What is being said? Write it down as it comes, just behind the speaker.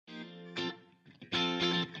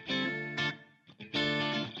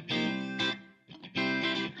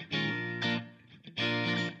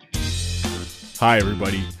Hi,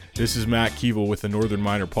 everybody. This is Matt Keeble with the Northern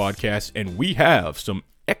Miner Podcast, and we have some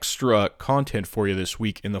extra content for you this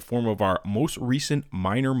week in the form of our most recent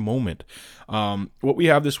miner moment. What we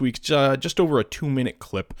have this week is just over a 2-minute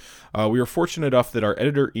clip. We were fortunate enough that our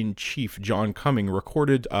editor-in-chief, John Cumming,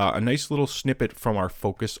 recorded a nice little snippet from our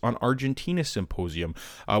Focus on Argentina symposium,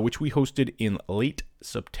 which we hosted in late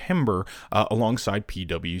September alongside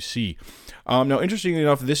PwC. Now, interestingly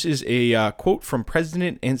enough, this is a quote from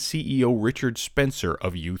President and CEO Richard Spencer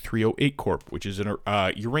of U308 Corp., which is an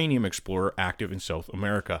uranium explorer active in South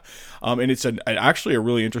America. And it's actually a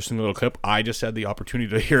really interesting little clip. I just had the opportunity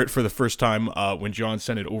to hear it for the first time when John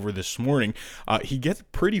sent it over this morning. He gets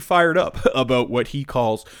pretty fired up about what he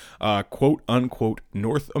calls quote unquote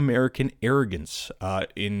North American arrogance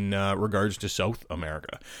in regards to South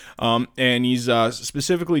America. And he's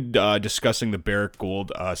specifically discussing the Barrick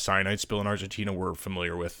Gold cyanide spill in Argentina. We're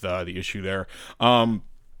familiar with the issue there.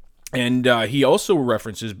 And he also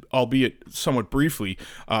references, albeit somewhat briefly,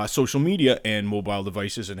 social media and mobile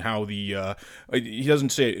devices and how he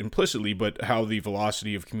doesn't say it implicitly, but how the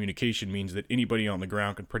velocity of communication means that anybody on the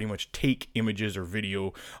ground can pretty much take images or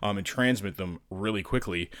video and transmit them really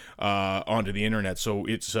quickly onto the internet. So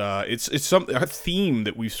it's a theme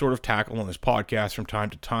that we've sort of tackled on this podcast from time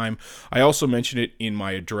to time. I also mentioned it in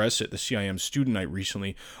my address at the CIM Student Night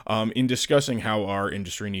recently in discussing how our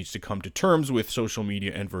industry needs to come to terms with social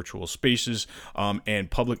media and virtual spaces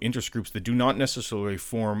and public interest groups that do not necessarily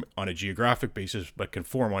form on a geographic basis but can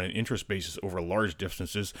form on an interest basis over large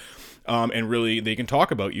distances, and really they can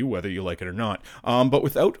talk about you whether you like it or not. But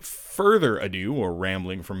without further ado or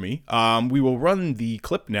rambling from me, we will run the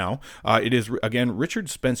clip now. It is again Richard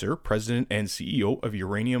Spencer, President and CEO of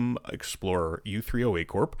uranium explorer U308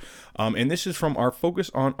 Corp., and this is from our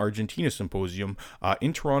Focus on Argentina symposium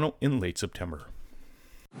in Toronto in late September.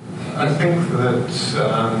 I think that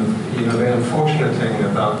the unfortunate thing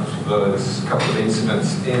about those couple of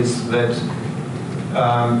incidents is that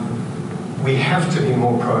we have to be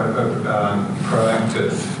more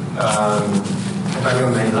proactive.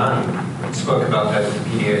 Daniel Mainline spoke about that at the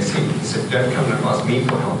PDAC. He said, don't come and ask me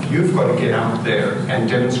for help. You've got to get out there and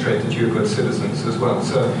demonstrate that you're good citizens as well.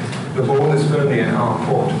 So the ball is firmly in our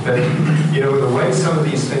court. But, the way some of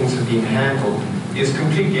these things have been handled is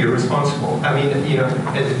completely irresponsible. I mean,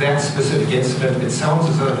 that specific incident, it sounds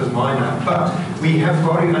as though it was minor, but we have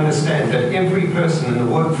got to understand that every person in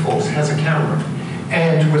the workforce has a camera.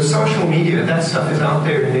 And with social media, that stuff is out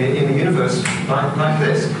there in the universe like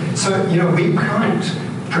this. So, we can't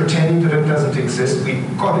pretend that it doesn't exist.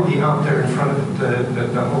 We've got to be out there in front of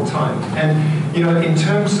it the whole time. And, in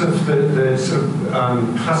terms of the sort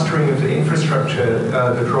of clustering of the infrastructure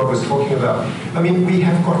that Rob was talking about, I mean, we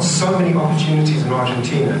have got so many opportunities in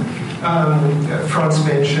Argentina. Franz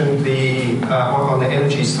mentioned on the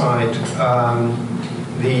energy side,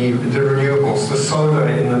 the renewables, the solar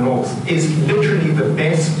in the north is literally the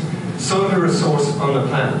best solar resource on the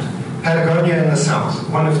planet. Patagonia in the south,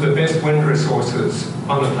 one of the best wind resources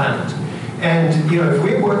on the planet. And, if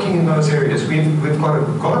we're working in those areas, we've got a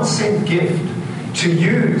God-sent gift to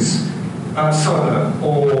use solar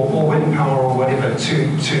or wind power or whatever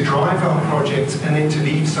to drive our projects and then to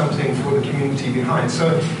leave something for the community behind.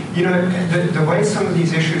 So, the way some of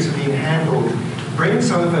these issues are being handled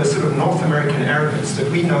brings over sort of North American arrogance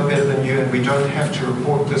that we know better than you and we don't have to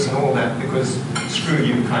report this and all that because screw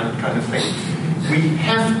you kind of thing. We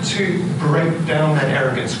have to break down that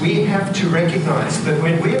arrogance. We have to recognize that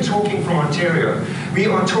when we're talking from Ontario, we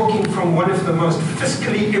are talking from one of the most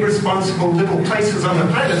fiscally irresponsible little places on the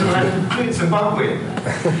planet, and that includes Zimbabwe.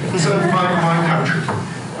 So my country.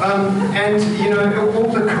 All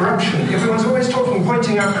the corruption. Everyone's always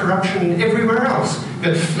pointing out corruption everywhere else.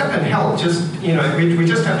 But flippin' hell, we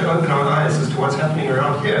just have to open our eyes as to what's happening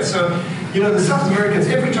around here. So, the South Americans,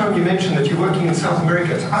 every time you mention that you're working in South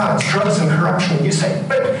America, it's drugs and corruption. You say,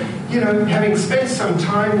 but, having spent some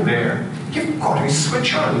time there, you've got to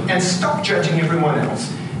switch on and stop judging everyone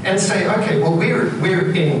else and say, okay, well,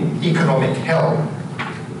 we're in economic hell.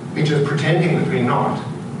 We're just pretending that we're not.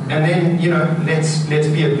 And then, let's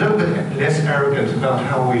be a little bit less arrogant about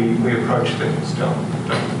how we approach things, don't